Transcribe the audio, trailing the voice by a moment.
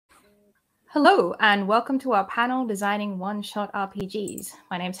Hello, and welcome to our panel Designing One-Shot RPGs.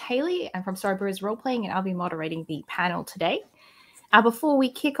 My name's Haley. I'm from Storybrewers Roleplaying, and I'll be moderating the panel today. Before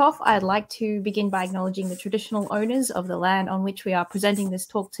we kick off, I'd like to begin by acknowledging the traditional owners of the land on which we are presenting this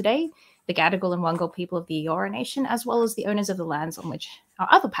talk today, the Gadigal and Wongal people of the Eora Nation, as well as the owners of the lands on which our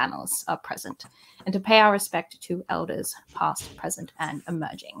other panelists are present, and to pay our respect to elders past, present, and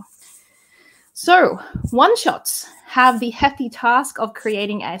emerging. So, one-shots have the hefty task of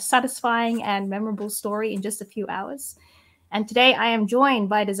creating a satisfying and memorable story in just a few hours. And today I am joined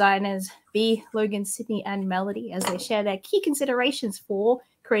by designers B, Logan, Sydney, and Melody as they share their key considerations for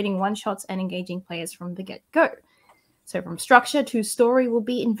creating one-shots and engaging players from the get-go. So from structure to story, we'll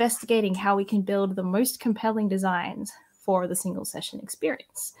be investigating how we can build the most compelling designs for the single-session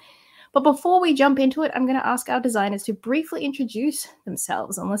experience. But before we jump into it, I'm going to ask our designers to briefly introduce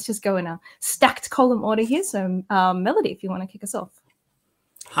themselves. And let's just go in a stacked column order here. So Melody, if you want to kick us off.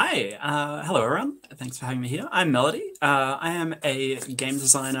 Hi, hello everyone. Thanks for having me here. I'm Melody. I am a game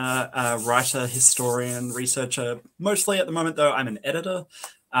designer, writer, historian, researcher. Mostly at the moment, though, I'm an editor.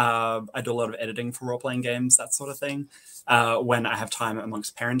 I do a lot of editing for role-playing games, that sort of thing, when I have time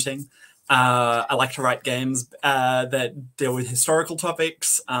amongst parenting. I like to write games that deal with historical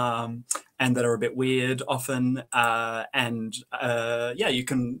topics and that are a bit weird often. Yeah, you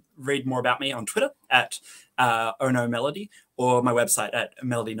can read more about me on Twitter at OhNoMelody or my website at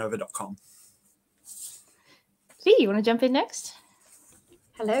melodynova.com. V, you want to jump in next?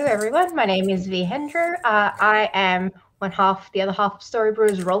 Hello, everyone. My name is V Hendro. I am the other half of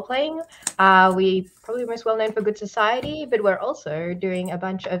Storybrewers Roleplaying. We probably most well known for Good Society, but we're also doing a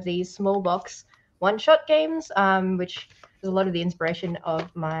bunch of these small box one-shot games, which is a lot of the inspiration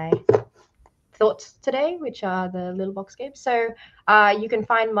of my thoughts today, which are the little box games. So you can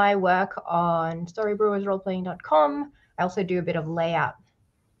find my work on storybrewersroleplaying.com. I also do a bit of layout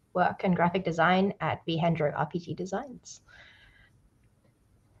work and graphic design at V Hendro RPG Designs.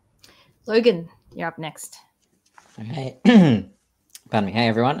 Logan, you're up next. Okay. Pardon me. Hey,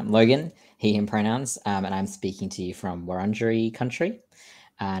 everyone. I'm Logan, he, him pronouns, and I'm speaking to you from Wurundjeri country.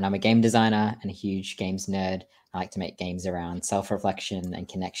 And I'm a game designer and a huge games nerd. I like to make games around self-reflection and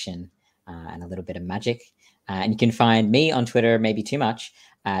connection and a little bit of magic. And you can find me on Twitter, maybe too much,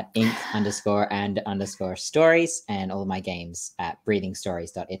 at ink_and_stories, and all of my games at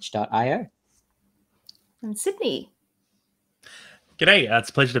breathingstories.itch.io. And Sydney. G'day, it's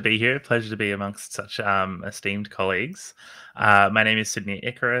a pleasure to be here. Pleasure to be amongst such esteemed colleagues. My name is Sydney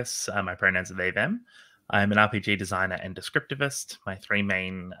Icarus. My pronouns are they, them. I'm an RPG designer and descriptivist. My three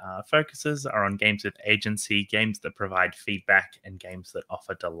main focuses are on games with agency, games that provide feedback, and games that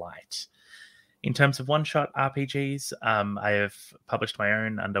offer delight. In terms of one-shot RPGs, I have published my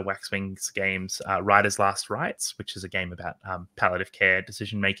own under Waxwings Games Writer's Last Rites, which is a game about palliative care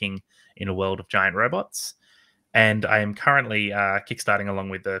decision-making in a world of giant robots. And I am currently kickstarting along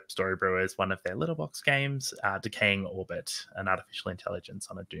with the Storybrewers one of their little box games, Decaying Orbit, an artificial intelligence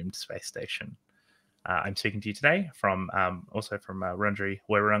on a doomed space station. I'm speaking to you today from also from Wurundjeri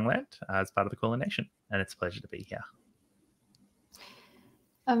Woi-wurrung land as part of the Kulin Nation, and it's a pleasure to be here.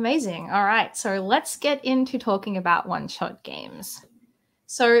 Amazing. All right, so let's get into talking about one-shot games.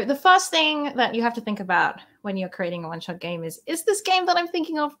 So the first thing that you have to think about when you're creating a one-shot game is this game that I'm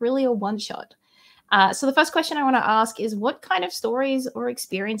thinking of really a one-shot? So the first question I want to ask is, what kind of stories or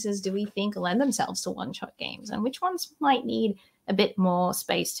experiences do we think lend themselves to one-shot games, and which ones might need a bit more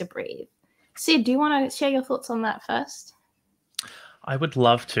space to breathe? Sid, do you want to share your thoughts on that first? I would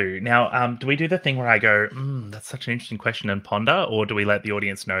love to. Now, do we do the thing where I go, that's such an interesting question, and ponder, or do we let the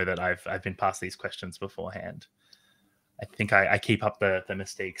audience know that I've been past these questions beforehand? I think I keep up the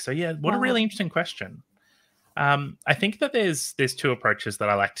mystique. So yeah, what a really interesting question. I think that there's two approaches that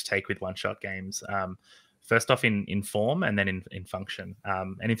I like to take with one-shot games. First off in form, and then in function.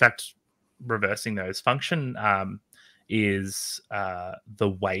 And in fact, reversing those. Function is the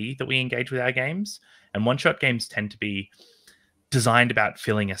way that we engage with our games. And one-shot games tend to be designed about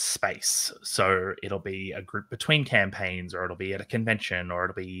filling a space. So it'll be a group between campaigns, or it'll be at a convention, or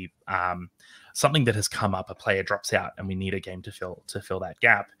it'll be something that has come up, a player drops out, and we need a game to fill that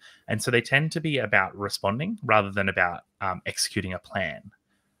gap. And so they tend to be about responding rather than about executing a plan.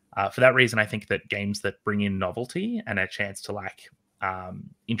 For that reason, I think that games that bring in novelty and a chance to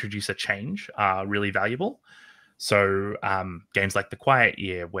introduce a change are really valuable. So games like The Quiet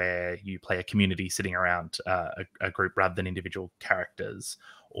Year, where you play a community sitting around a group rather than individual characters,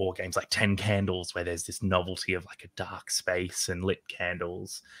 or games like 10 Candles, where there's this novelty of like a dark space and lit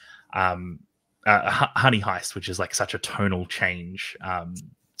candles. Honey Heist, which is like such a tonal change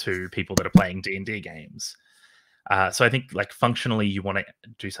to people that are playing D&D games. So I think like functionally, you want to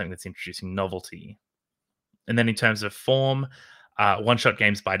do something that's introducing novelty. And then in terms of form, one-shot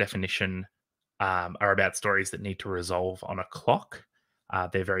games by definition are about stories that need to resolve on a clock.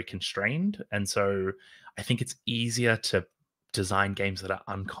 They're very constrained. And so I think it's easier to design games that are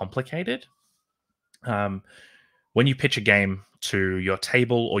uncomplicated. When you pitch a game to your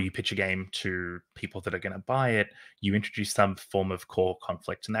table or you pitch a game to people that are going to buy it, you introduce some form of core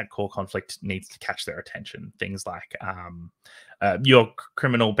conflict, and that core conflict needs to catch their attention. Things like your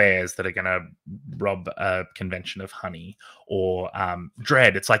criminal bears that are going to rob a convention of honey, or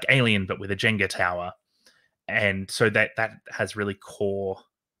Dread. It's like Alien but with a Jenga tower, and so that has really core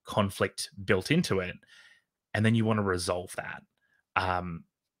conflict built into it, and then you want to resolve that.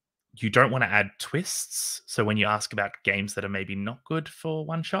 You don't want to add twists. So when you ask about games that are maybe not good for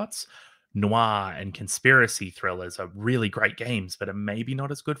one-shots, noir and conspiracy thrillers are really great games, but are maybe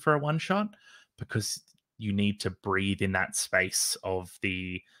not as good for a one-shot because you need to breathe in that space of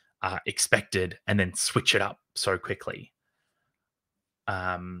the expected and then switch it up so quickly.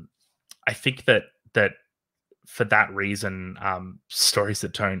 I think that for that reason, stories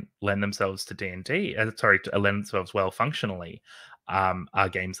that don't lend themselves to D&D, lend themselves well functionally, are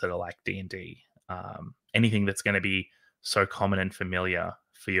games that are like D&D. Anything that's going to be so common and familiar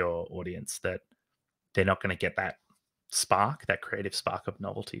for your audience that they're not going to get that spark, that creative spark of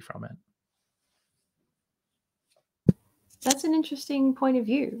novelty from it. That's an interesting point of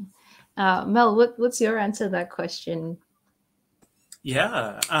view. Mel, what's your answer to that question?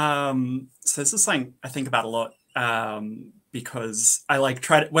 Yeah. So this is something I think about a lot. Because I like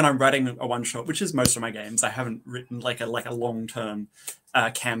when I'm writing a one shot, which is most of my games. I haven't written like a long term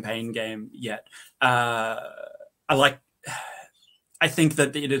campaign game yet. I think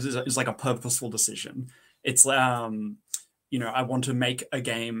that it is like a purposeful decision. It's I want to make a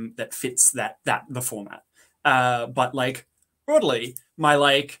game that fits the format. But like broadly, my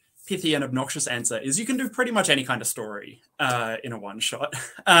like pithy and obnoxious answer is you can do pretty much any kind of story in a one shot,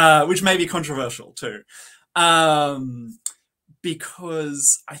 which may be controversial too.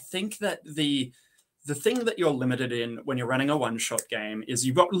 Because I think that the thing that you're limited in when you're running a one-shot game is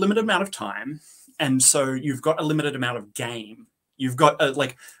you've got a limited amount of time, and so you've got a limited amount of game. You've got a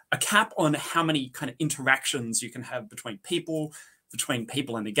cap on how many kind of interactions you can have between people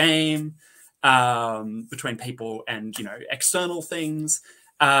in the game, between people and external things.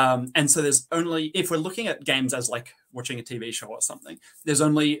 And so there's only, if we're looking at games as like watching a TV show or something, there's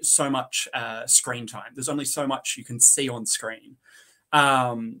only so much screen time. There's only so much you can see on screen.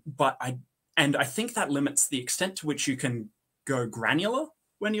 But I think that limits the extent to which you can go granular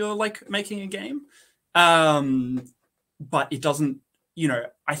when you're like making a game. But it doesn't,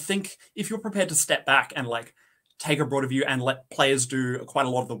 I think if you're prepared to step back and like take a broader view and let players do quite a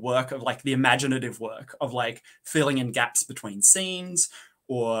lot of the work of like the imaginative work of like filling in gaps between scenes,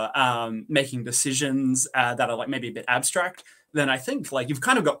 or making decisions that are like maybe a bit abstract, then I think like you've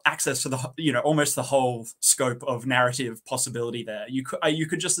kind of got access to the almost the whole scope of narrative possibility there. You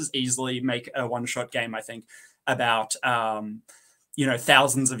could just as easily make a one-shot game, I think, about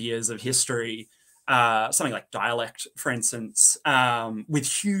thousands of years of history, something like Dialect, for instance, with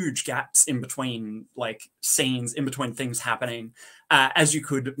huge gaps in between like scenes, in between things happening, as you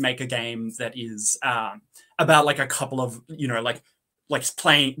could make a game that is about like a couple of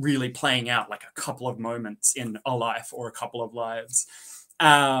playing out like a couple of moments in a life or a couple of lives.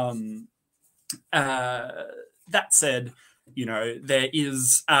 That said, there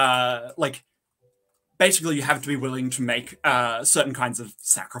is basically you have to be willing to make certain kinds of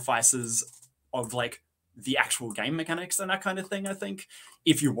sacrifices of like the actual game mechanics and that kind of thing. I think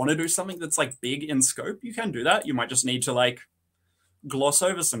if you want to do something that's like big in scope, you can do that. You might just need to like gloss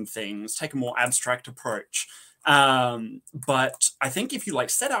over some things, take a more abstract approach. But I think if you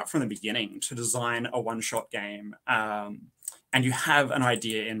like set out from the beginning to design a one-shot game, and you have an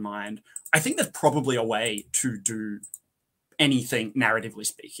idea in mind, I think there's probably a way to do anything narratively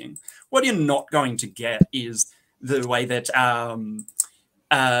speaking. What you're not going to get is the way that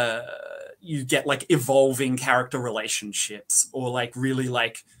you get like evolving character relationships, or like really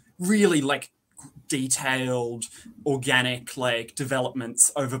detailed, organic like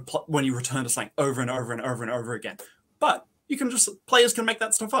developments when you return to something over and over and over and over again. But you can players can make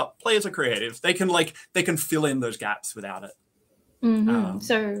that stuff up. Players are creative. They can fill in those gaps without it.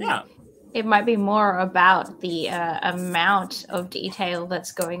 So yeah, it might be more about the amount of detail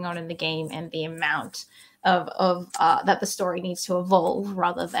that's going on in the game and the amount that the story needs to evolve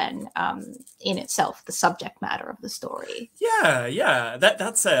rather than in itself the subject matter of the story. Yeah.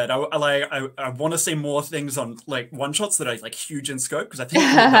 That said, I want to see more things on like one shots that are like huge in scope, because I think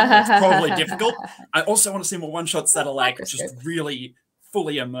it's probably difficult. I also want to see more one shots that are like just really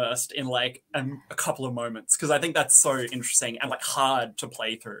fully immersed in like a couple of moments, because I think that's so interesting and like hard to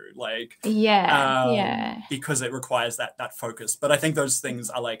play through. Like because it requires that focus. But I think those things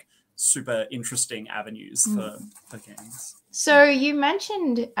are like super interesting avenues for games. So you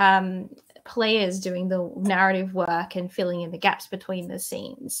mentioned players doing the narrative work and filling in the gaps between the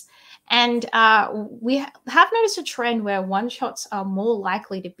scenes. And we have noticed a trend where one-shots are more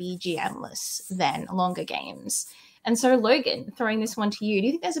likely to be GM-less than longer games. And so, Logan, throwing this one to you, do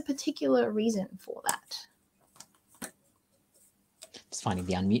you think there's a particular reason for that? Just finding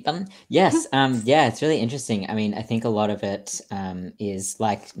the unmute button. Yes. Yeah, it's really interesting. I mean, I think a lot of it is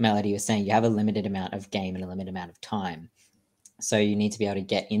like Melody was saying, you have a limited amount of game and a limited amount of time. So you need to be able to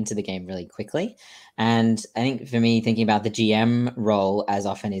get into the game really quickly. And I think for me, thinking about the GM role as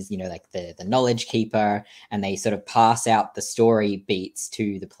often is, like the knowledge keeper, and they sort of pass out the story beats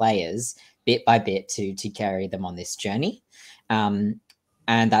to the players bit by bit to carry them on this journey. And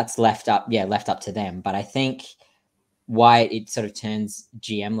that's left up to them. But I think why it sort of turns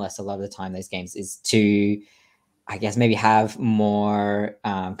GM-less a lot of the time, those games, is to, I guess, maybe have more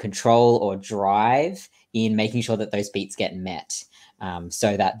control or drive in making sure that those beats get met.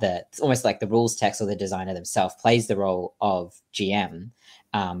 So that it's almost like the rules text or the designer themselves plays the role of GM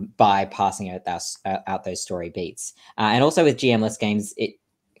by passing out those story beats. And also with GM-less games, it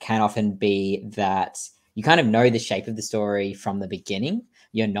can often be that you kind of know the shape of the story from the beginning.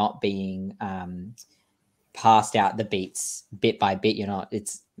 You're not being passed out the beats bit by bit.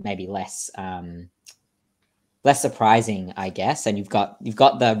 It's maybe less surprising, I guess. And you've got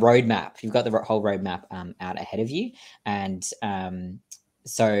the roadmap. You've got the whole roadmap out ahead of you. And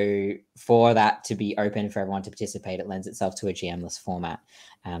so for that to be open for everyone to participate, it lends itself to a GM-less format,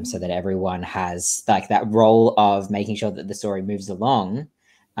 so that everyone has like that role of making sure that the story moves along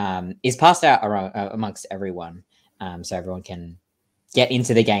is passed out amongst everyone, so everyone can get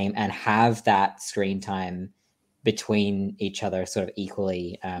into the game and have that screen time between each other sort of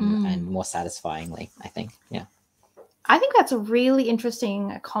equally and more satisfyingly, I think. Yeah. I think that's a really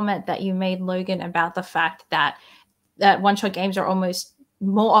interesting comment that you made, Logan, about the fact that one-shot games are almost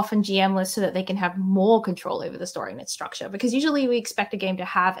more often GM-less so that they can have more control over the story and its structure. Because usually we expect a game to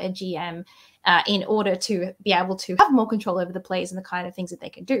have a GM in order to be able to have more control over the players and the kind of things that they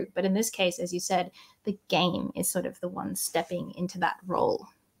can do. But in this case, as you said, the game is sort of the one stepping into that role.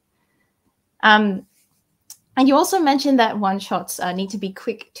 And you also mentioned that one-shots need to be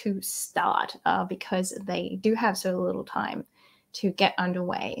quick to start because they do have so little time to get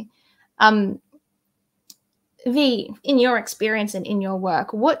underway. V, in your experience and in your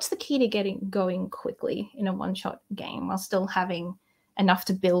work, what's the key to getting going quickly in a one-shot game while still having enough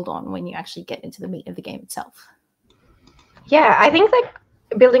to build on when you actually get into the meat of the game itself? Yeah, I think like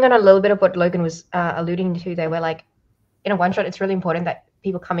building on a little bit of what Logan was alluding to there, where like in a one-shot, it's really important that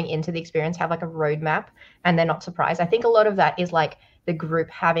people coming into the experience have like a roadmap and they're not surprised. I think a lot of that is like the group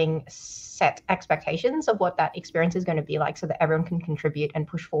having set expectations of what that experience is going to be like, so that everyone can contribute and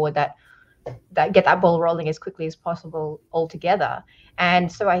push forward that get that ball rolling as quickly as possible all together.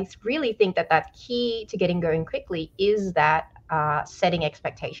 And so I really think that key to getting going quickly is that setting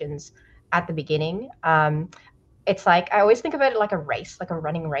expectations at the beginning. It's like, I always think about it like a race, like a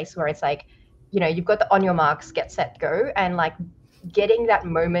running race, where it's like, you've got the on your marks, get set, go, and like getting that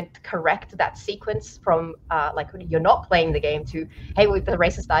moment correct, that sequence from like you're not playing the game to, hey, the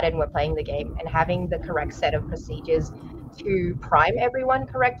race has started and we're playing the game, and having the correct set of procedures to prime everyone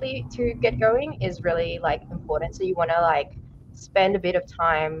correctly to get going is really like important. So you want to like spend a bit of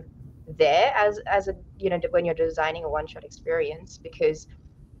time there as a when you're designing a one-shot experience, because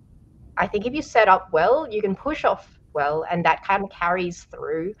I think if you set up well, you can push off well, and that kind of carries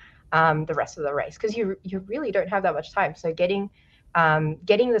through the rest of the race, because you really don't have that much time. So getting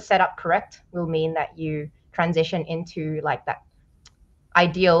the setup correct will mean that you transition into like that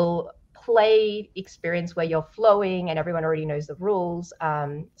ideal play experience where you're flowing and everyone already knows the rules.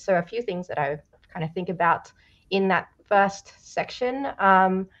 So a few things that I kind of think about in that first section.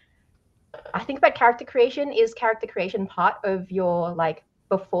 I think about character creation. Is character creation part of your like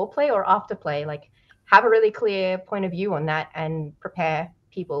before play or after play? Like have a really clear point of view on that and prepare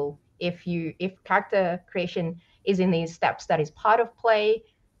people. If character creation is in these steps that is part of play,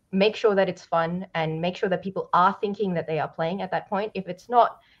 make sure that it's fun and make sure that people are thinking that they are playing at that point. If it's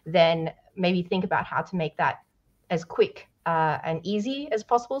not, then maybe think about how to make that as quick and easy as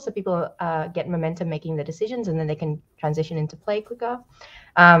possible, so people get momentum making the decisions, and then they can transition into play quicker.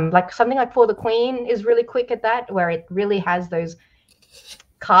 Like something like For the Queen is really quick at that, where it really has those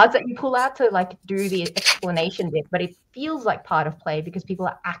cards that you pull out to like do the explanation bit, but it feels like part of play because people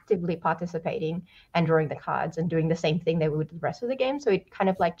are actively participating and drawing the cards and doing the same thing they would with the rest of the game. So it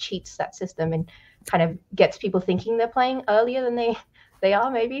kind of like cheats that system and kind of gets people thinking they're playing earlier than they are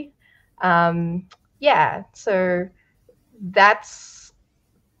maybe. Yeah, so that's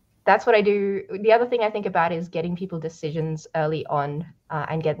what I do. The other thing I think about is getting people decisions early on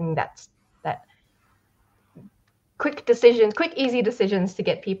and getting that quick decisions, quick, easy decisions to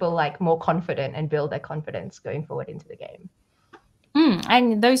get people like more confident and build their confidence going forward into the game.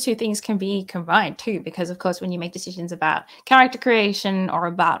 And those two things can be combined too, because of course, when you make decisions about character creation or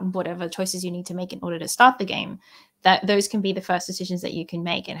about whatever choices you need to make in order to start the game, that those can be the first decisions that you can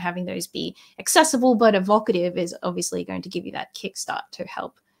make, and having those be accessible but evocative is obviously going to give you that kickstart to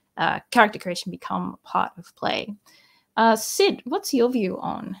help character creation become part of play. Sid, what's your view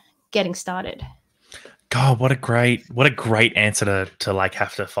on getting started? God, what a great answer to like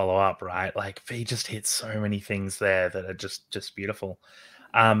have to follow up, right? Like V just hit so many things there that are just beautiful.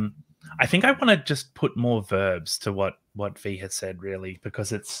 I think I want to just put more verbs to what V has said, really,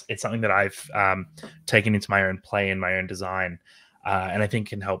 because it's something that I've taken into my own play and my own design, and I think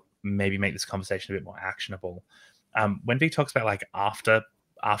can help maybe make this conversation a bit more actionable. When V talks about like after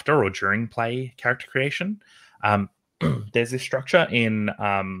or during play character creation, there's this structure in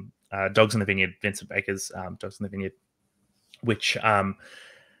Dogs in the Vineyard, Vincent Baker's Dogs in the Vineyard, which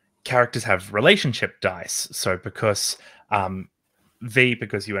characters have relationship dice. So because V,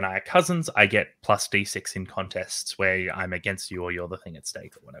 because you and I are cousins, I get plus D6 in contests where I'm against you or you're the thing at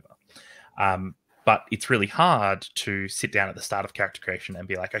stake or whatever. But it's really hard to sit down at the start of character creation and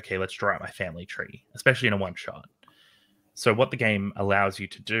be like, okay, let's draw out my family tree, especially in a one shot. So what the game allows you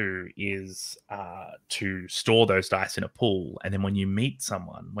to do is to store those dice in a pool. And then when you meet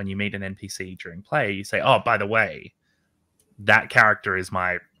someone, when you meet an NPC during play, you say, oh, by the way, that character is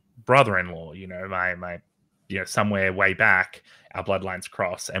my brother-in-law, my somewhere way back, our bloodlines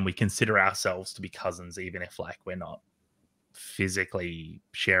cross, and we consider ourselves to be cousins, even if like we're not physically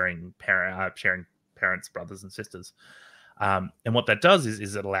sharing parents, brothers and sisters. And what that does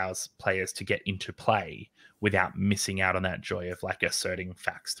is it allows players to get into play without missing out on that joy of like asserting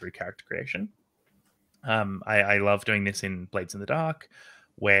facts through character creation. I love doing this in Blades in the Dark,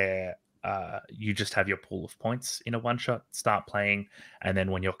 where you just have your pool of points in a one-shot, start playing, and then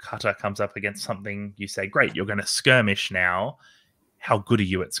when your cutter comes up against something, you say, great, you're going to skirmish now. How good are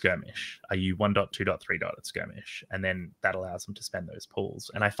you at skirmish? Are you 1.2.3 at skirmish? And then that allows them to spend those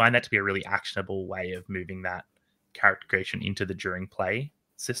pools. And I find that to be a really actionable way of moving that character creation into the during play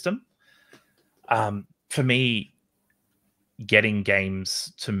system. For me, getting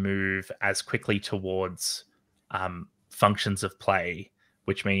games to move as quickly towards functions of play,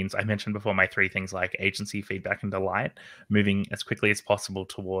 which means I mentioned before my three things like agency, feedback, and delight, moving as quickly as possible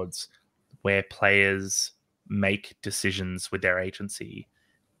towards where players make decisions with their agency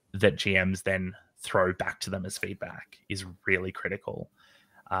that GMs then throw back to them as feedback is really critical.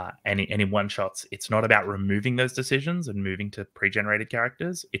 And in one shots, it's not about removing those decisions and moving to pre-generated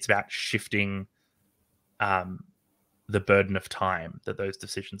characters. It's about shifting the burden of time that those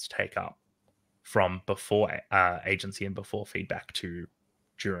decisions take up from before agency and before feedback to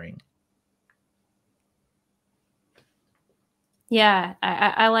during. Yeah,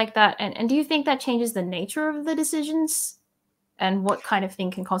 I like that. And do you think that changes the nature of the decisions and what kind of thing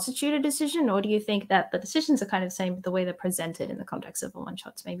can constitute a decision? Or do you think that the decisions are kind of the same, but the way they're presented in the context of a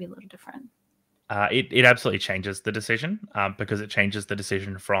one-shot's maybe a little different? It absolutely changes the decision because it changes the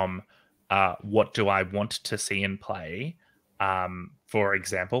decision from what do I want to see in play. For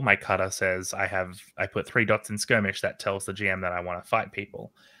example, my cutter says I put 3 dots in skirmish that tells the GM that I want to fight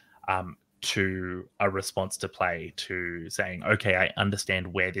people, to a response to play to saying, okay, I understand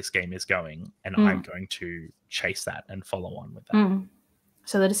where this game is going and I'm going to chase that and follow on with that.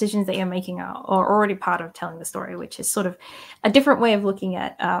 So the decisions that you're making are already part of telling the story, which is sort of a different way of looking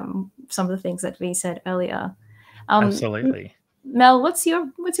at some of the things that V said earlier. Absolutely. Mel, what's your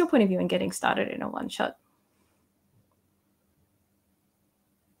point of view in getting started in a one shot?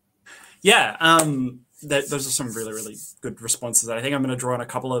 Yeah, those are some really, really good responses. I think I'm going to draw on a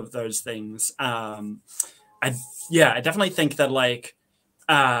couple of those things. I definitely think that like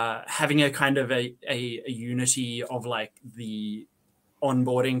having a kind of a unity of like the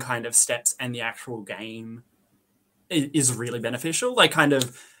onboarding kind of steps and the actual game is really beneficial. Like kind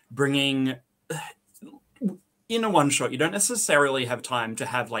of bringing in a one shot, you don't necessarily have time to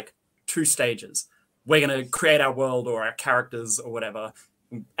have like 2 stages we're going to create our world or our characters or whatever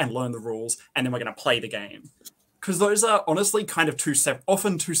and learn the rules, and then we're going to play the game. Because those are honestly kind of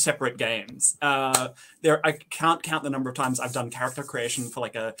often two separate games. I can't count the number of times I've done character creation for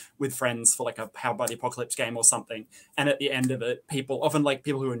with friends for a Powered by the Apocalypse game or something, and at the end of it, people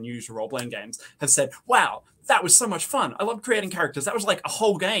who are new to role-playing games have said, "Wow, that was so much fun! I love creating characters. That was like a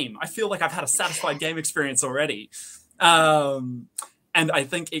whole game. I feel like I've had a satisfied game experience already." And I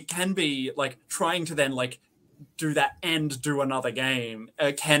think it can be trying to then do that and do another game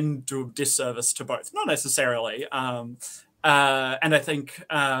can do a disservice to both. Not necessarily. And I think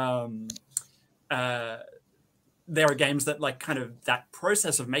there are games that kind of that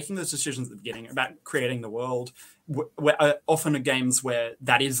process of making those decisions at the beginning about creating the world often are games where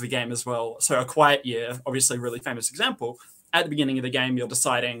that is the game as well. So A Quiet Year, obviously a really famous example. At the beginning of the game, you're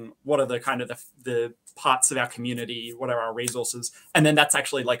deciding what are the kind of the parts of our community, what are our resources, and then that's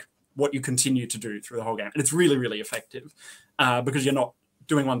actually what you continue to do through the whole game. And it's really, really effective because you're not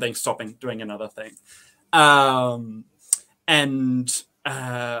doing one thing, stopping, doing another thing. And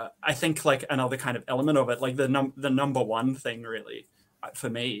I think another kind of element of it, the number one thing really for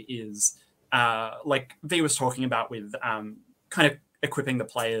me is V was talking about with kind of equipping the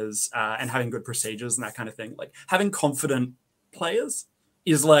players and having good procedures and that kind of thing. Having confident players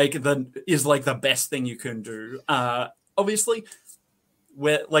is the best thing you can do. Obviously,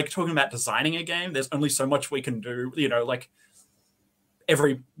 we're talking about designing a game. There's only so much we can do.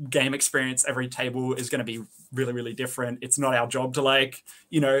 Every game experience, every table is going to be really, really different. It's not our job to to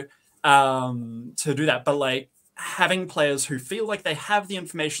do that. But having players who feel like they have the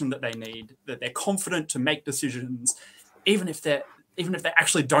information that they need, that they're confident to make decisions, even if they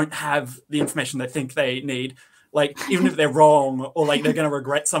actually don't have the information they think they need. Even if they're wrong or they're going to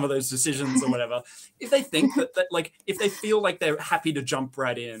regret some of those decisions or whatever, if they think that if they feel like they're happy to jump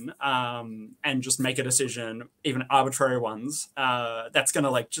right in and just make a decision, even arbitrary ones, that's going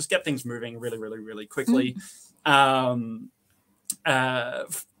to just get things moving really, really, really quickly. In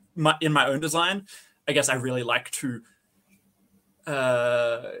my own design, I guess I really like to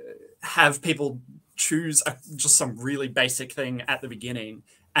have people choose just some really basic thing at the beginning,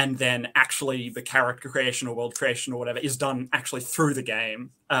 and then actually the character creation or world creation or whatever is done actually through the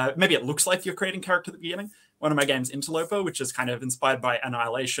game. Maybe it looks like you're creating character at the beginning. One of my games, Interloper, which is kind of inspired by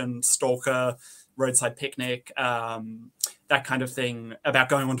Annihilation, Stalker, Roadside Picnic, that kind of thing, about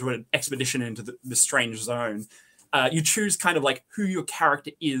going onto an expedition into the strange zone. You choose kind of who your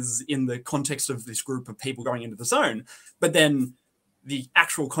character is in the context of this group of people going into the zone, but then the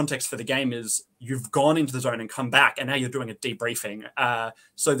actual context for the game is you've gone into the zone and come back, and now you're doing a debriefing.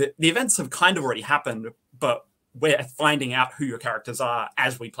 So the events have kind of already happened, but we're finding out who your characters are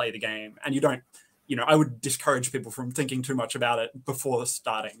as we play the game. And you don't, I would discourage people from thinking too much about it before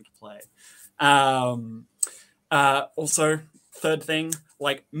starting to play. Also, third thing,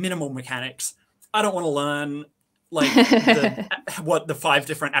 minimal mechanics. I don't want to learn what the 5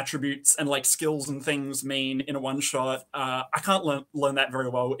 different attributes and skills and things mean in a one shot. I can't learn that very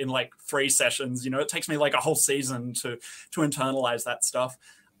well in 3 sessions. It takes me a whole season to internalize that stuff.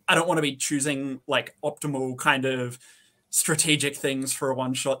 I don't want to be choosing optimal kind of strategic things for a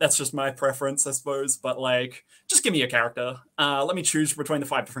one shot. That's just my preference, I suppose. But just give me a character. Let me choose between the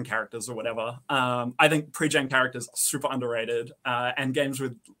 5 different characters or whatever. I think pre-gen characters are super underrated, and games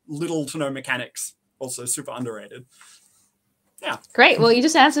with little to no mechanics also super underrated. Yeah. Great. Well, you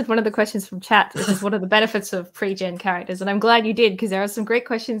just answered one of the questions from chat, which is what are the benefits of pre-gen characters? And I'm glad you did, because there are some great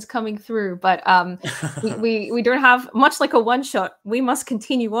questions coming through. But we don't have much like a one shot. We must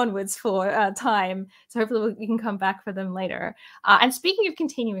continue onwards for time. So hopefully we can come back for them later. And speaking of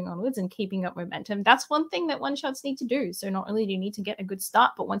continuing onwards and keeping up momentum, that's one thing that one shots need to do. So not only do you need to get a good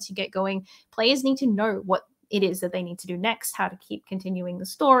start, but once you get going, players need to know what it is that they need to do next, how to keep continuing the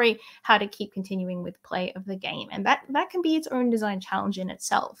story, how to keep continuing with play of the game. And that can be its own design challenge in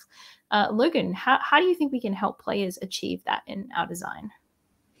itself. Logan, how do you think we can help players achieve that in our design?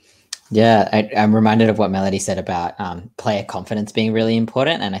 Yeah, I'm reminded of what Melody said about player confidence being really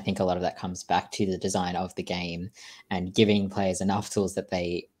important. And I think a lot of that comes back to the design of the game and giving players enough tools that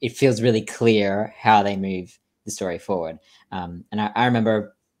it feels really clear how they move the story forward. And I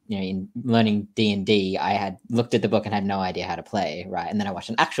remember, in learning D&D, I had looked at the book and had no idea how to play, right? And then I watched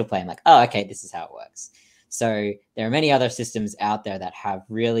an actual play. I'm like, oh, okay, this is how it works. So there are many other systems out there that have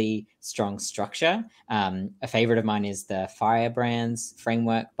really strong structure. A favorite of mine is the Firebrands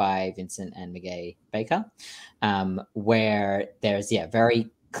framework by Vincent and Meguey Baker, where there's very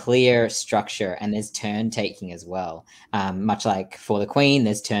clear structure, and there's turn taking as well. Much like For the Queen,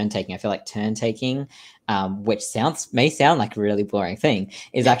 there's turn taking. I feel like turn taking, which may sound like a really boring thing,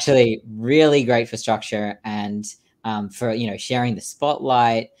 is actually really great for structure and for sharing the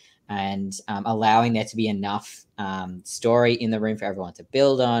spotlight and allowing there to be enough story in the room for everyone to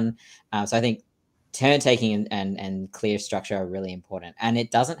build on. So I think turn taking and clear structure are really important, and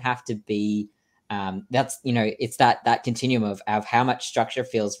it doesn't have to be. That's it's that continuum of how much structure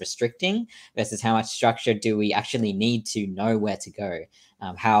feels restricting versus how much structure do we actually need to know where to go.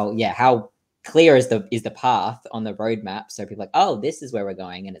 How clear is the path on the roadmap, so people are like, oh, this is where we're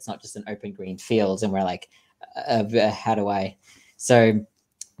going, and it's not just an open green field, and we're like, how do I? So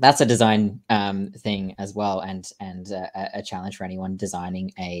that's a design thing as well, and a challenge for anyone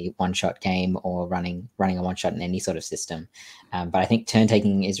designing a one-shot game or running a one-shot in any sort of system. But I think turn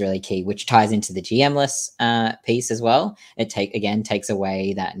taking is really key, which ties into the GM-less piece as well. It takes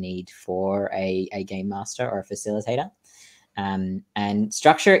away that need for a game master or a facilitator. And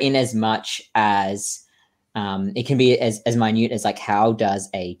structure, in as much as it can be as minute as like, how does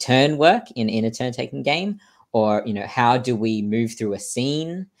a turn work in a turn taking game? Or, how do we move through a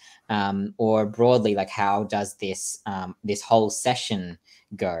scene? Or broadly, like, how does this whole session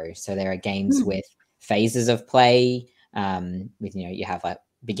go? So there are games with phases of play, with, you have like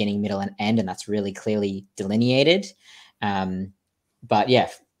beginning, middle, and end, and that's really clearly delineated. But yeah,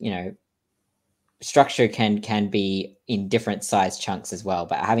 structure can be in different size chunks as well.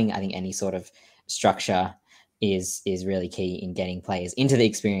 But having, I think, any sort of structure is really key in getting players into the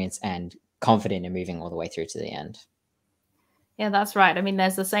experience and confident in moving all the way through to the end. Yeah, that's right. I mean,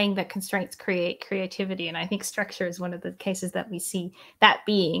 there's the saying that constraints create creativity, and I think structure is one of the cases that we see that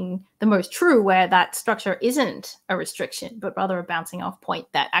being the most true, where that structure isn't a restriction, but rather a bouncing off point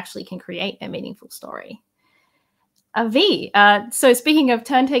that actually can create a meaningful story. V, so speaking of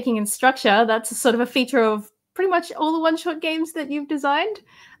turn taking and structure, that's sort of a feature of pretty much all the one-shot games that you've designed.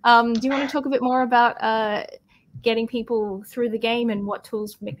 Do you want to talk a bit more about getting people through the game and what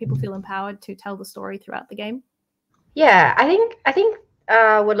tools make people feel empowered to tell the story throughout the game? Yeah, I think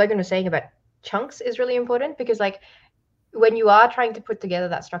what Logan was saying about chunks is really important, because like when you are trying to put together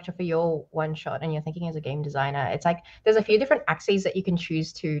that structure for your one shot and you're thinking as a game designer, it's like there's a few different axes that you can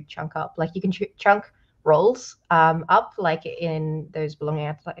choose to chunk up. Like you can chunk roles up, like in those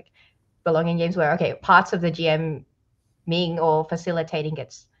belonging games where, okay, parts of the GMing or facilitating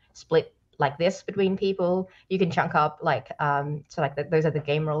gets split like this between people. You can chunk up like so like those are the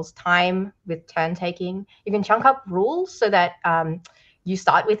game rules. Time with turn taking. You can chunk up rules so that you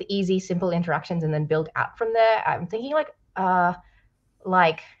start with easy, simple interactions and then build out from there. I'm thinking like I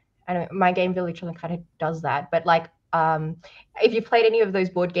don't know, My Game Village kind of does that, but like if you played any of those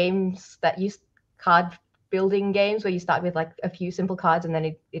board games that use card building games where you start with like a few simple cards and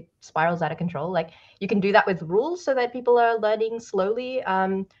then it spirals out of control, like you can do that with rules so that people are learning slowly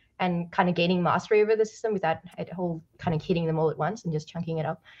and kind of gaining mastery over the system without it whole kind of hitting them all at once and just chunking it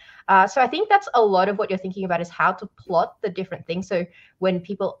up. So I think that's a lot of what you're thinking about, is how to plot the different things. So when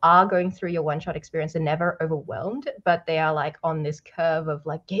people are going through your one-shot experience, they're never overwhelmed, but they are like on this curve of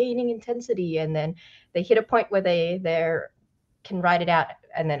like gaining intensity, and then they hit a point where they can ride it out,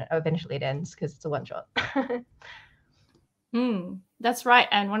 and then eventually it ends because it's a one-shot. That's right.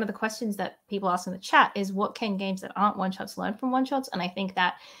 And one of the questions that people ask in the chat is, what can games that aren't one-shots learn from one-shots? And I think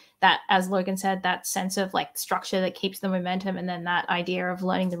that as Logan said, that sense of like structure that keeps the momentum, and then that idea of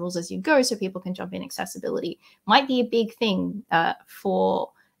learning the rules as you go so people can jump in, accessibility might be a big thing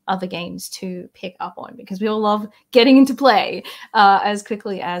for other games to pick up on, because we all love getting into play as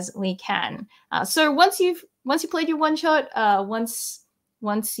quickly as we can. So once you played your one shot,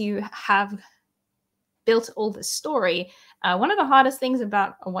 once you have built all this story, one of the hardest things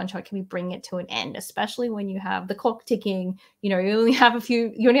about a one shot can be bringing it to an end, especially when you have the clock ticking. You only have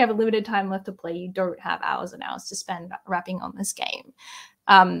a limited time left to play. You don't have hours and hours to spend wrapping up this game.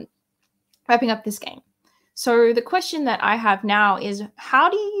 So the question that I have now is, how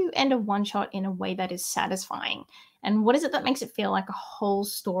do you end a one shot in a way that is satisfying? And what is it that makes it feel like a whole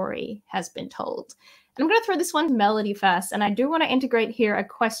story has been told? And I'm going to throw this one to Melody first. And I do want to integrate here a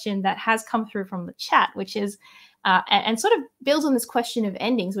question that has come through from the chat, which is, and sort of builds on this question of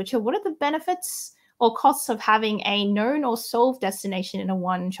endings, which are, what are the benefits or costs of having a known or solved destination in a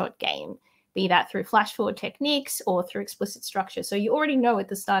one-shot game, be that through flash forward techniques or through explicit structure? So you already know at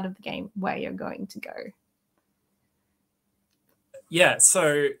the start of the game where you're going to go. Yeah,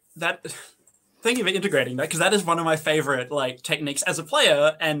 so thank you for integrating that, because that is one of my favorite like techniques as a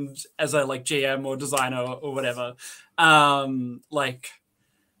player and as a like GM or designer or whatever. Like,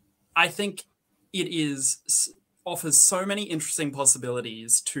 I think it is offers so many interesting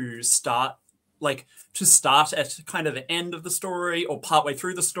possibilities to start at kind of the end of the story or partway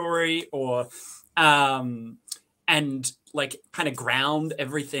through the story, or and like kind of ground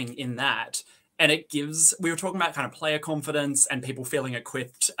everything in that. And it gives, we were talking about kind of player confidence and people feeling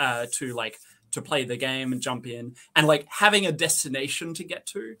equipped to play the game and jump in, and like having a destination to get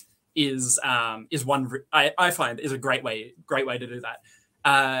to is one I find is a great way to do that.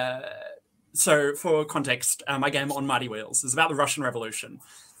 So for context, my game On Mighty Wheels is about the Russian Revolution.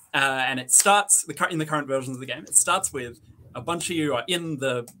 And it starts, in the current versions of the game, it starts with a bunch of you are in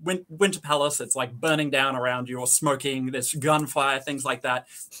the Winter Palace. It's like burning down around you, or smoking. There's gunfire, things like that.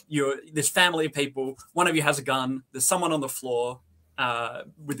 You're this family of people. One of you has a gun. There's someone on the floor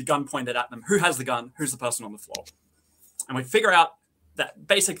with the gun pointed at them. Who has the gun? Who's the person on the floor? And we figure out that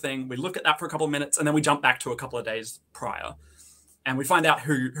basic thing. We look at that for a couple of minutes, and then we jump back to a couple of days prior, and we find out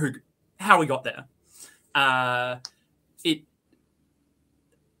how we got there. I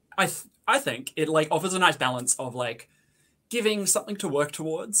think it like offers a nice balance of like giving something to work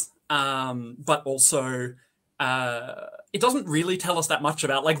towards, but also it doesn't really tell us that much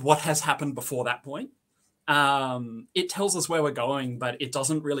about like what has happened before that point. It tells us where we're going, but it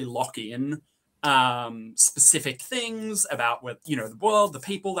doesn't really lock in specific things about what, you know, the world, the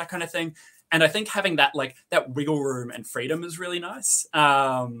people, that kind of thing. And I think having that like that wiggle room and freedom is really nice.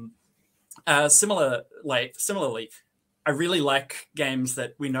 Similarly, I really like games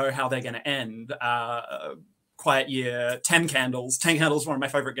that we know how they're going to end. Quiet Year, 10 Candles. 10 Candles is one of my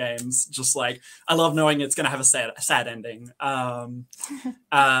favorite games. Just like, I love knowing it's going to have a sad ending. And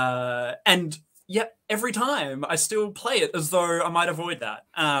yet every time I still play it as though I might avoid that.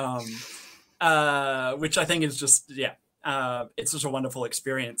 Which I think is just, it's such a wonderful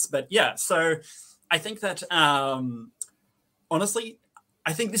experience. But yeah, so I think that, honestly,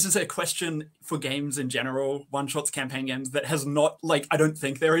 I think this is a question for games in general, one-shots, campaign games, that has not, like, I don't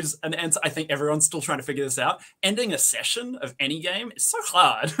think there is an answer. I think everyone's still trying to figure this out. Ending a session of any game is so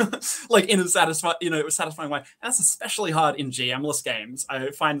hard, like in a satisfying way. And that's especially hard in GM-less games.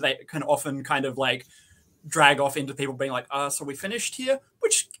 I find they can often kind of like drag off into people being like, so we finished here,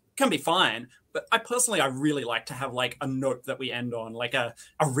 which can be fine. But I really like to have like a note that we end on, like a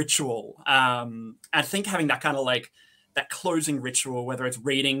ritual. I think having that kind of like, that closing ritual, whether it's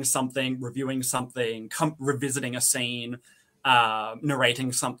reading something, reviewing something, revisiting a scene,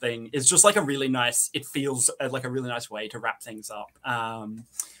 narrating something, is just like a really nice, it feels like a really nice way to wrap things up.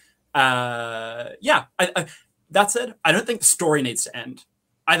 That said, I don't think the story needs to end.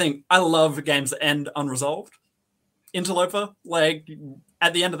 I love games that end unresolved. Interloper, like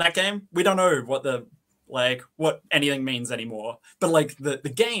at the end of that game, we don't know what anything means anymore, but like the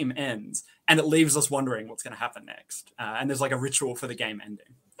game ends and it leaves us wondering what's going to happen next, and there's like a ritual for the game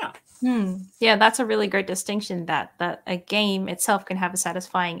ending. Yeah, that's a really great distinction, that a game itself can have a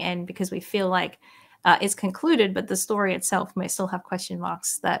satisfying end because we feel like it's concluded, but the story itself may still have question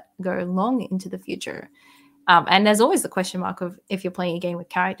marks that go long into the future. And there's always the question mark of, if you're playing a game with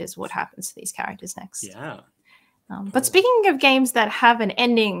characters, what happens to these characters next? But speaking of games that have an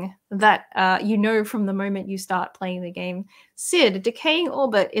ending that from the moment you start playing the game, Sid, Decaying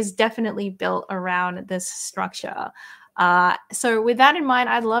Orbit is definitely built around this structure. So with that in mind,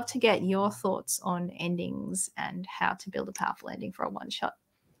 I'd love to get your thoughts on endings and how to build a powerful ending for a one-shot.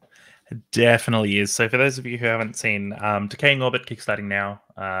 It definitely is. So for those of you who haven't seen Decaying Orbit, kickstarting now,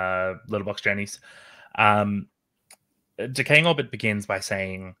 Little Box Journeys. Decaying Orbit begins by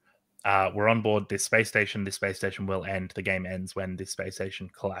saying, we're on board this space station. This space station will end. The game ends when this space station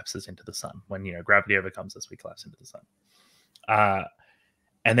collapses into the sun. When gravity overcomes us, we collapse into the sun.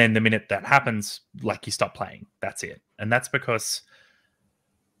 And then the minute that happens, like, you stop playing. That's it. And that's because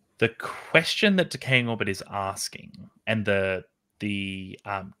the question that Decaying Orbit is asking, and the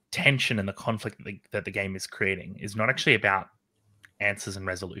tension and the conflict that the game is creating, is not actually about answers and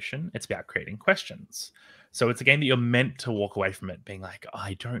resolution. It's about creating questions. So it's a game that you're meant to walk away from it being like,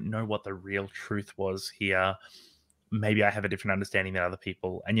 I don't know what the real truth was here. Maybe I have a different understanding than other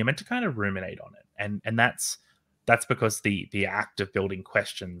people. And you're meant to kind of ruminate on it. And that's because the act of building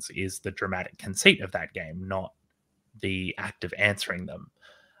questions is the dramatic conceit of that game, not the act of answering them.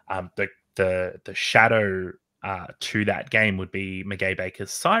 The shadow to that game would be Meguey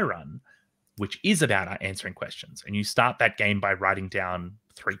Baker's Psyrun, which is about answering questions. And you start that game by writing down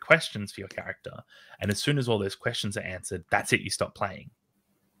 3 questions for your character, and as soon as all those questions are answered, that's it, you stop playing.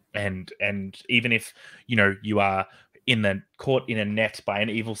 And even if you are caught in a net by an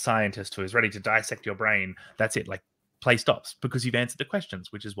evil scientist who is ready to dissect your brain, that's it, like, play stops, because you've answered the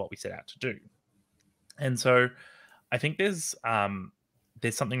questions, which is what we set out to do. And so I think there's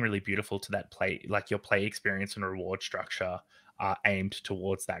there's something really beautiful to that play, like your play experience and reward structure are aimed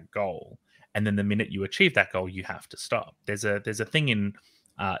towards that goal. And then the minute you achieve that goal, you have to stop. There's a thing in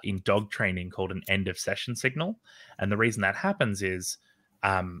dog training called an end of session signal, and the reason that happens is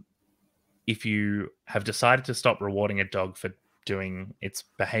if you have decided to stop rewarding a dog for doing its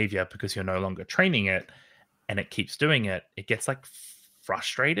behavior because you're no longer training it, and it keeps doing it, it gets like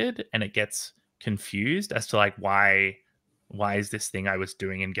frustrated and it gets confused as to like why is this thing I was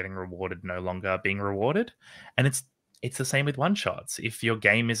doing and getting rewarded no longer being rewarded. And it's the same with one shots. If your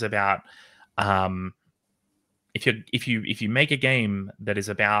game is about if you make a game that is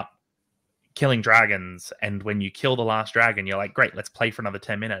about killing dragons, and when you kill the last dragon you're like, great, let's play for another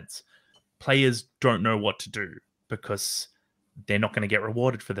 10 minutes, players don't know what to do because they're not going to get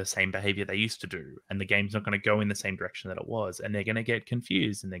rewarded for the same behavior they used to do, and the game's not going to go in the same direction that it was, and they're going to get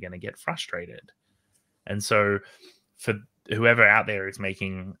confused and they're going to get frustrated. And so for whoever out there is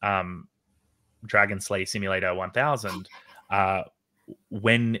making Dragon Slay Simulator 1000,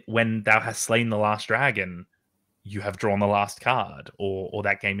 when thou hast slain the last dragon, you have drawn the last card, or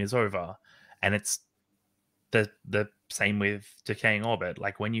that game is over. And it's the same with Decaying Orbit.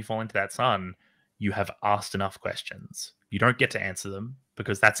 Like, when you fall into that sun, you have asked enough questions. You don't get to answer them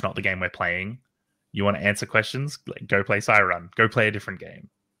because that's not the game we're playing. You want to answer questions? Go play Cyrun. Go play a different game.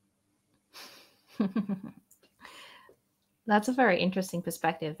 That's a very interesting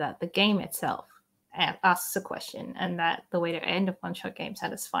perspective, that the game itself asks a question, and that the way to end a one-shot game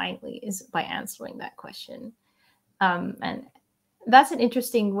satisfyingly is by answering that question. And that's an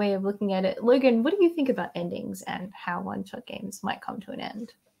interesting way of looking at it. Logan, what do you think about endings and how one-shot games might come to an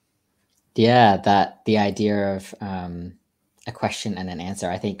end? Yeah, that the idea of a question and an answer,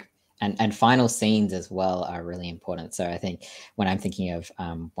 I think, and final scenes as well are really important. So I think when I'm thinking of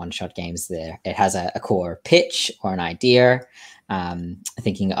one-shot games, it has a core pitch or an idea.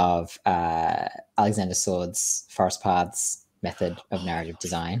 Thinking of Alexander Sword's Forest Paths method of narrative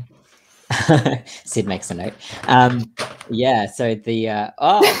design. Sid makes a note. Yeah, so the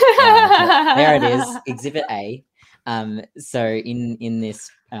there it is, Exhibit A. So in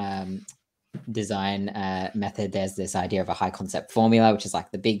this design method, there's this idea of a high concept formula, which is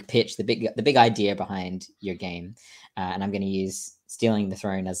like the big pitch, the big idea behind your game. And I'm going to use Stealing the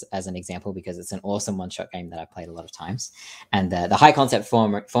Throne as an example because it's an awesome one-shot game that I've played a lot of times. And the high concept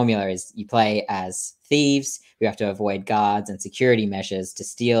formula is you play as thieves who have to avoid guards and security measures to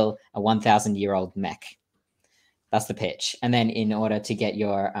steal a 1,000-year-old mech. That's the pitch. And then in order to get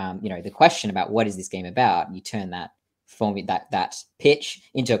your the question about what is this game about, you turn that that pitch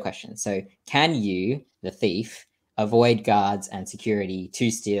into a question. So can you, the thief, avoid guards and security to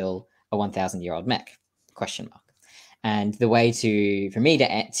steal a 1,000-year-old mech? Question mark. And the way for me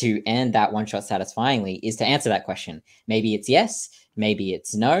to end that one shot satisfyingly is to answer that question. Maybe it's yes, maybe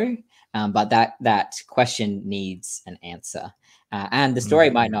it's no, but that question needs an answer. And the story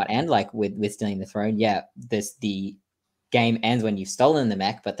might not end like with Stealing the Throne. Yeah, the game ends when you've stolen the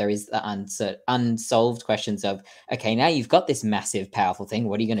mech, but there is the unsolved questions of, okay, now you've got this massive, powerful thing.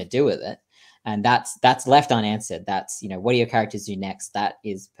 What are you going to do with it? And that's left unanswered. That's, what do your characters do next? That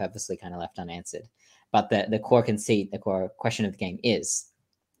is purposely kind of left unanswered. But the core conceit, the core question of the game is.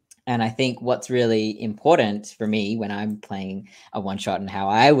 And I think what's really important for me when I'm playing a one-shot and how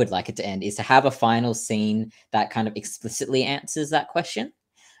I would like it to end is to have a final scene that kind of explicitly answers that question.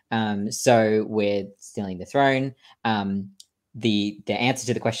 So with Stealing the Throne, the answer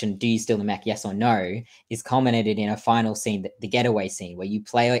to the question, do you steal the mech, yes or no, is culminated in a final scene, the getaway scene, where you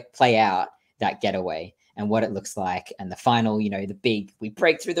play out that getaway and what it looks like. And the final, the big, we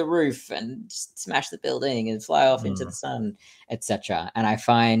break through the roof and smash the building and fly off into the sun, etc. And I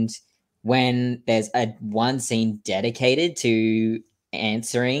find when there's one scene dedicated to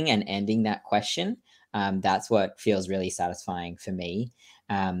answering and ending that question, that's what feels really satisfying for me.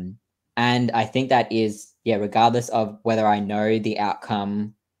 And I think that is, regardless of whether I know the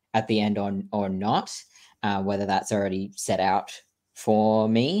outcome at the end or not, whether that's already set out for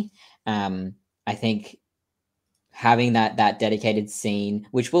me, I think having that dedicated scene,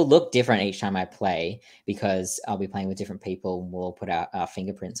 which will look different each time I play because I'll be playing with different people and we'll put our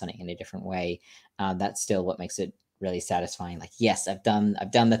fingerprints on it in a different way. That's still what makes it really satisfying. Like, yes, I've done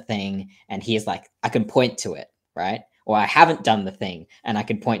the thing, and here's like, I can point to it, right? Or I haven't done the thing and I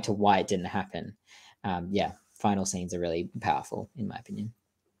can point to why it didn't happen. Final scenes are really powerful in my opinion.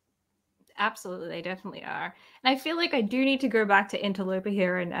 Absolutely, they definitely are. And I feel like I do need to go back to Interloper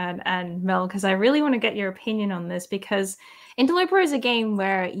here and Mel, because I really want to get your opinion on this, because Interloper is a game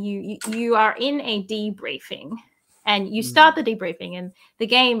where you are in a debriefing And you start the debriefing, and the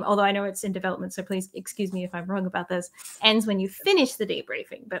game, although I know it's in development, so please excuse me if I'm wrong about this, ends when you finish the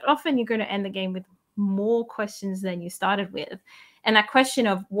debriefing. But often you're going to end the game with more questions than you started with. And that question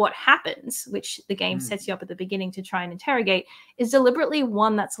of what happens, which the game sets you up at the beginning to try and interrogate, is deliberately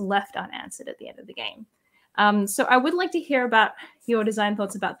one that's left unanswered at the end of the game. So I would like to hear about your design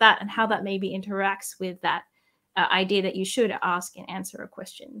thoughts about that and how that maybe interacts with that idea that you should ask and answer a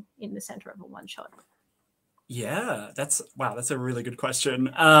question in the center of a one-shot. Yeah, that's a really good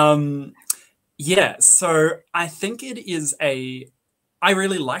question. Yeah, so I think it is I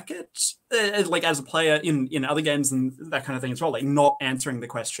really like it, like as a player in other games and that kind of thing as well, like not answering the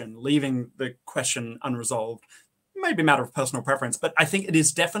question, leaving the question unresolved, maybe a matter of personal preference, but I think it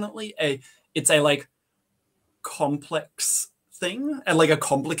is definitely it's a like complex thing and like a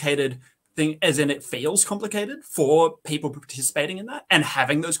complicated thing, as in it feels complicated for people participating in that and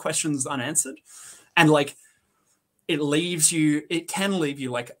having those questions unanswered. And like, it can leave you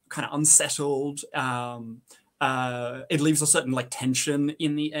like kind of unsettled. It leaves a certain like tension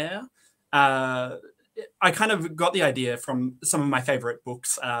in the air. I kind of got the idea from some of my favorite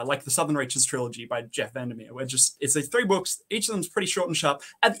books, like the Southern Reaches trilogy by Jeff Vandermeer, where it's like 3 books. Each of them's pretty short and sharp.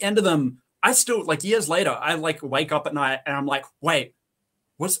 At the end of them, I still, like years later, I like wake up at night and I'm like, wait,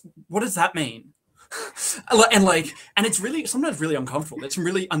 what does that mean? and it's really sometimes really uncomfortable. There's some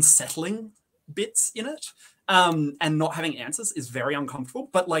really unsettling bits in it. And not having answers is very uncomfortable,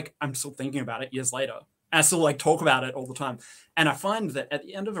 but like I'm still thinking about it years later. And I still like talk about it all the time. And I find that at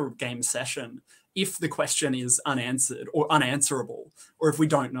the end of a game session, if the question is unanswered or unanswerable, or if we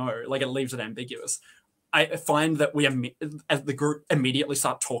don't know, like it leaves it ambiguous, I find that we as the group immediately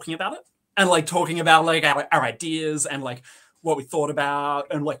start talking about it and like talking about like our ideas and like what we thought about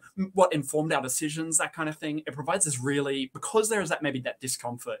and like what informed our decisions, that kind of thing. It provides us really, because there is that maybe that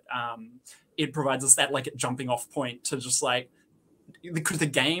discomfort, it provides us that like jumping off point to just like, because the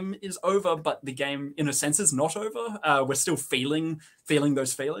game is over, but the game in a sense is not over. We're still feeling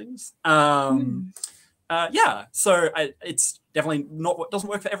those feelings. Yeah, so it's definitely not what doesn't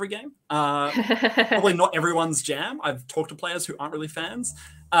work for every game. Probably not everyone's jam. I've talked to players who aren't really fans,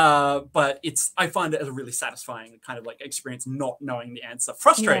 but I find it as a really satisfying kind of like experience, not knowing the answer.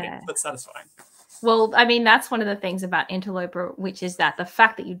 Frustrating, but satisfying. Well, I mean, that's one of the things about Interloper, which is that the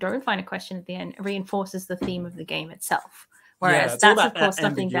fact that you don't find a question at the end reinforces the theme of the game itself. Whereas that's, of course,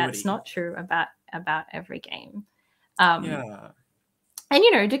 something that's not true about every game. And,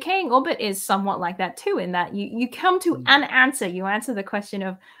 you know, Decaying Orbit is somewhat like that too, in that you come to an answer. You answer the question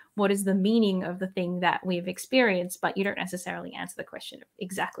of what is the meaning of the thing that we've experienced, but you don't necessarily answer the question of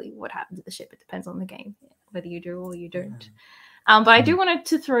exactly what happened to the ship. It depends on the game, whether you do or you don't. But I do want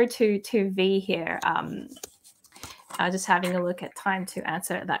to throw to V here. Just having a look at time to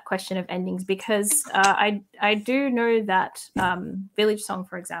answer that question of endings, because I do know that Village Song,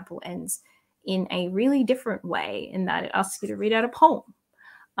 for example, ends in a really different way in that it asks you to read out a poem.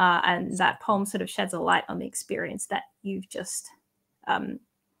 And that poem sort of sheds a light on the experience that you've just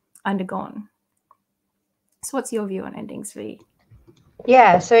undergone. So what's your view on endings, V?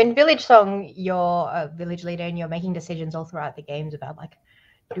 Yeah, so in Village Song, you're a village leader and you're making decisions all throughout the games about like,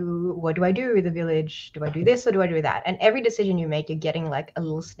 what do I do with the village? Do I do this or do I do that? And every decision you make, you're getting like a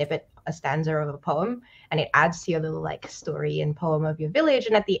little snippet, a stanza of a poem, and it adds to your little like story and poem of your village.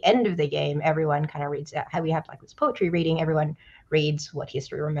 And at the end of the game, everyone kind of reads out how we have like this poetry reading. Everyone reads what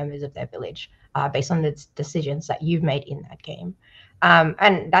history remembers of their village based on the decisions that you've made in that game.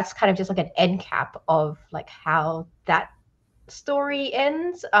 And that's kind of just like an end cap of like how that story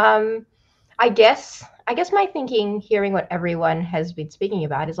ends. I guess my thinking, hearing what everyone has been speaking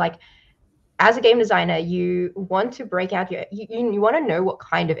about, is like, as a game designer, you want to break out you want to know what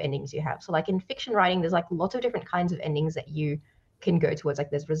kind of endings you have. So like in fiction writing, there's like lots of different kinds of endings that you can go towards. Like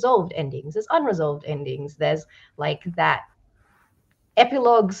there's resolved endings, there's unresolved endings, there's like that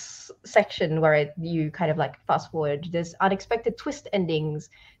epilogues section where you kind of like fast forward, there's unexpected twist endings,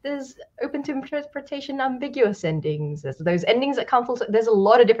 there's open to interpretation ambiguous endings, there's those endings that come full. There's a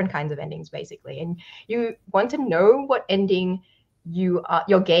lot of different kinds of endings basically, and you want to know what ending your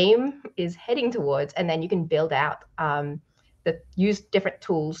game is heading towards, and then you can build out use different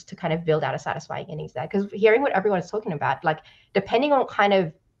tools to kind of build out a satisfying endings there. Because hearing what everyone is talking about, like depending on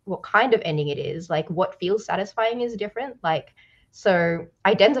what kind of ending it is, like what feels satisfying is different. Like, so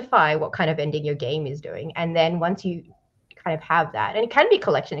identify what kind of ending your game is doing, and then once you kind of have that, and it can be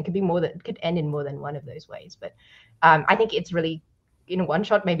collection, it could be it could end in more than one of those ways. But I think it's really, in one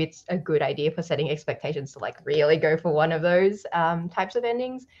shot, maybe it's a good idea for setting expectations to like really go for one of those types of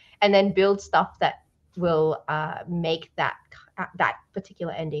endings, and then build stuff that will make that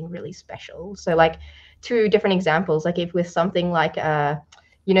particular ending really special. So like 2 different examples, like if with something like the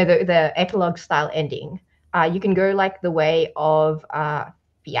epilogue style ending, you can go like the way of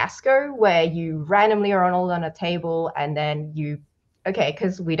Fiasco, where you randomly are all on a table and then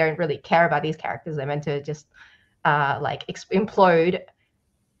because we don't really care about these characters, they're meant to just implode.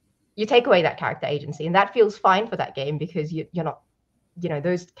 You take away that character agency, and that feels fine for that game because you're not,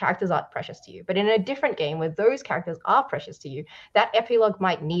 those characters aren't precious to you. But in a different game where those characters are precious to you, that epilogue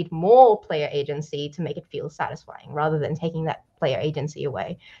might need more player agency to make it feel satisfying rather than taking that player agency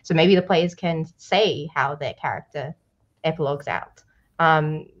away. So maybe the players can say how their character epilogues out.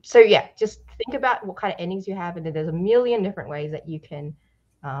 So yeah, just think about what kind of endings you have, and then there's a million different ways that you can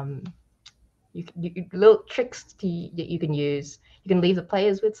little tricks that you can use. You can leave the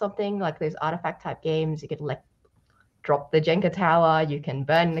players with something like those artifact type games. You could drop the Jenga tower. You can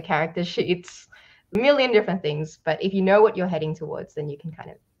burn the character sheets. A million different things. But if you know what you're heading towards, then you can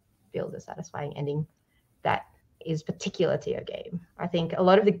kind of build a satisfying ending that is particular to your game. I think a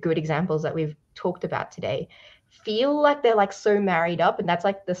lot of the good examples that we've talked about today feel like they're like so married up, and that's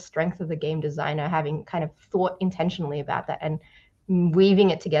like the strength of the game designer, having kind of thought intentionally about that and weaving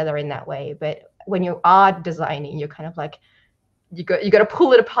it together in that way. But when you are designing, you're kind of like, you got to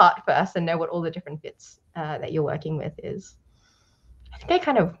pull it apart first and know what all the different bits that you're working with is. I think I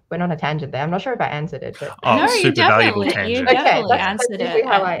kind of went on a tangent there. I'm not sure if I answered it, but No, you valuable definitely tangent. answered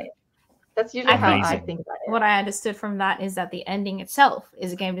it. That's usually how I Amazing. think about it. What I understood from that is that the ending itself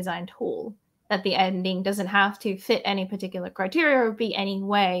is a game design tool. That the ending doesn't have to fit any particular criteria or be any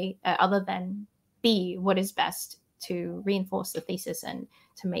way other than be what is best to reinforce the thesis and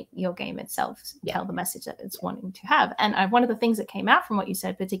to make your game itself tell the message that it's wanting to have. And one of the things that came out from what you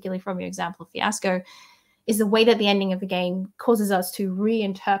said, particularly from your example of Fiasco, is the way that the ending of the game causes us to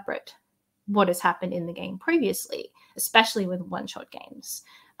reinterpret what has happened in the game previously, especially with one-shot games,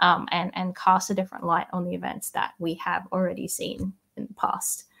 and cast a different light on the events that we have already seen in the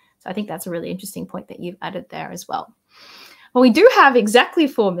past. So I think that's a really interesting point that you've added there as well. Well, we do have exactly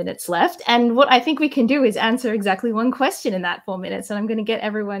 4 minutes left, and what I think we can do is answer exactly one question in that 4 minutes, and I'm going to get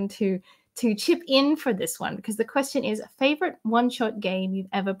everyone to chip in for this one, because the question is favorite one-shot game you've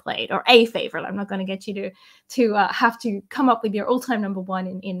ever played, or a favorite. I'm not going to get you to have to come up with your all-time number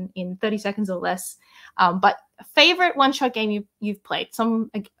one in 30 seconds or less, but favorite one-shot game you've played,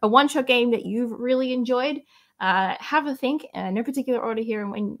 a one-shot game that you've really enjoyed. Have a think, no particular order here,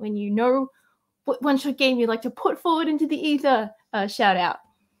 and when you know what one-shot game you'd like to put forward into the ether, shout out.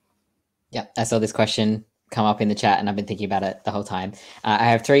 Yeah, I saw this question come up in the chat and I've been thinking about it the whole time. I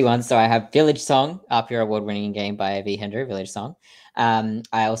have 3 ones. So I have Village Song, Your award-winning game by V. Hendra, Village Song. I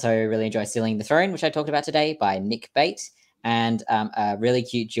also really enjoy Stealing the Throne, which I talked about today, by Nick Bate. And a really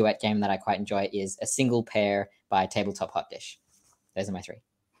cute duet game that I quite enjoy is A Single Pair by Tabletop Hot Dish. Those are my 3.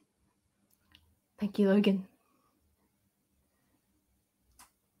 Thank you, Logan.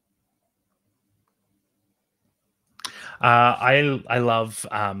 I love,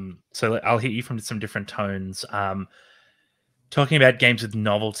 so I'll hit you from some different tones. Talking about games with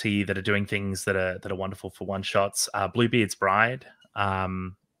novelty that are doing things that are wonderful for one shots. Bluebeard's Bride,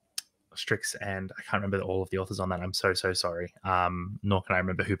 Strix, and I can't remember all of the authors on that. I'm so sorry. Nor can I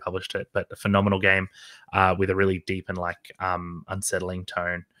remember who published it, but a phenomenal game with a really deep and unsettling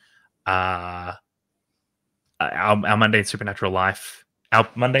tone. Our Mundane Supernatural Life. Our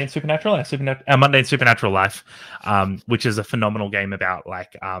Mundane Supernatural Life, which is a phenomenal game about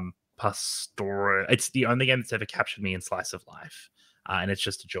pastoral. It's the only game that's ever captured me in slice of life, and it's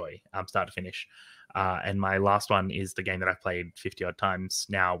just a joy, start to finish. And my last one is the game that I've played 50 odd times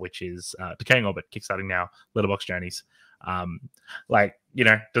now, which is Decaying Orbit, kickstarting now, Littlebox Journeys. Designed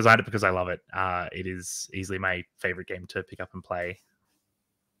it because I love it. It is easily my favorite game to pick up and play.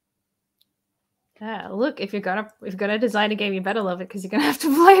 Yeah, look, if you're gonna design a game, you better love it, because you're gonna have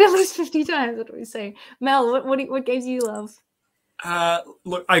to play it at least 50 times. What do we say, Mel? What games do you love?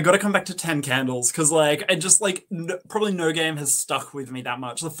 Look, I got to come back to 10 Candles, because probably no game has stuck with me that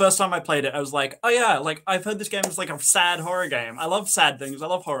much. The first time I played it, I was like, oh yeah, I've heard this game is a sad horror game. I love sad things. I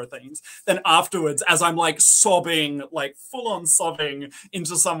love horror things. Then afterwards, as I'm sobbing, full on sobbing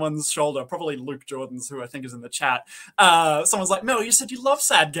into someone's shoulder, probably Luke Jordan's, who I think is in the chat. Someone's like, Mel, you said you love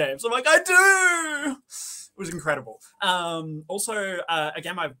sad games. I'm like, I do. It was incredible. Also, a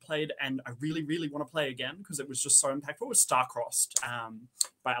game I've played and I really, really want to play again because it was just so impactful was Starcrossed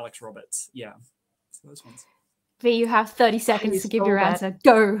by Alex Roberts. Yeah, so those ones. V, you have 30 seconds to give your answer.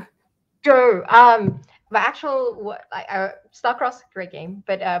 Go. My actual Starcrossed, great game,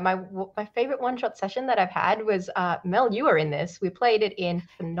 but my favorite one-shot session that I've had was Mel. You were in this. We played it in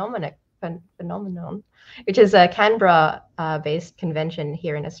Phenomenon, which is a Canberra-based convention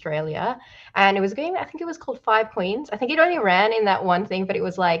here in Australia. And it was a game, I think it was called Five Queens. I think it only ran in that one thing, but it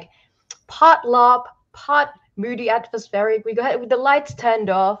was like part LARP, part moody atmospheric. We got the lights turned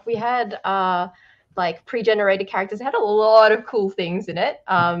off. We had like pre-generated characters. It had a lot of cool things in it.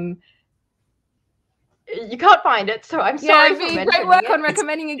 You can't find it, so I'm sorry for mentioning great work it. on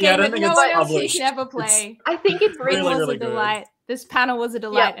recommending a game that no one else here can ever play. I think it's It really, was really a good. delight. This panel was a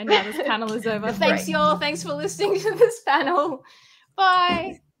delight, and now this panel is over. That's Thanks, right. y'all. Thanks for listening to this panel.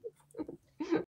 Bye.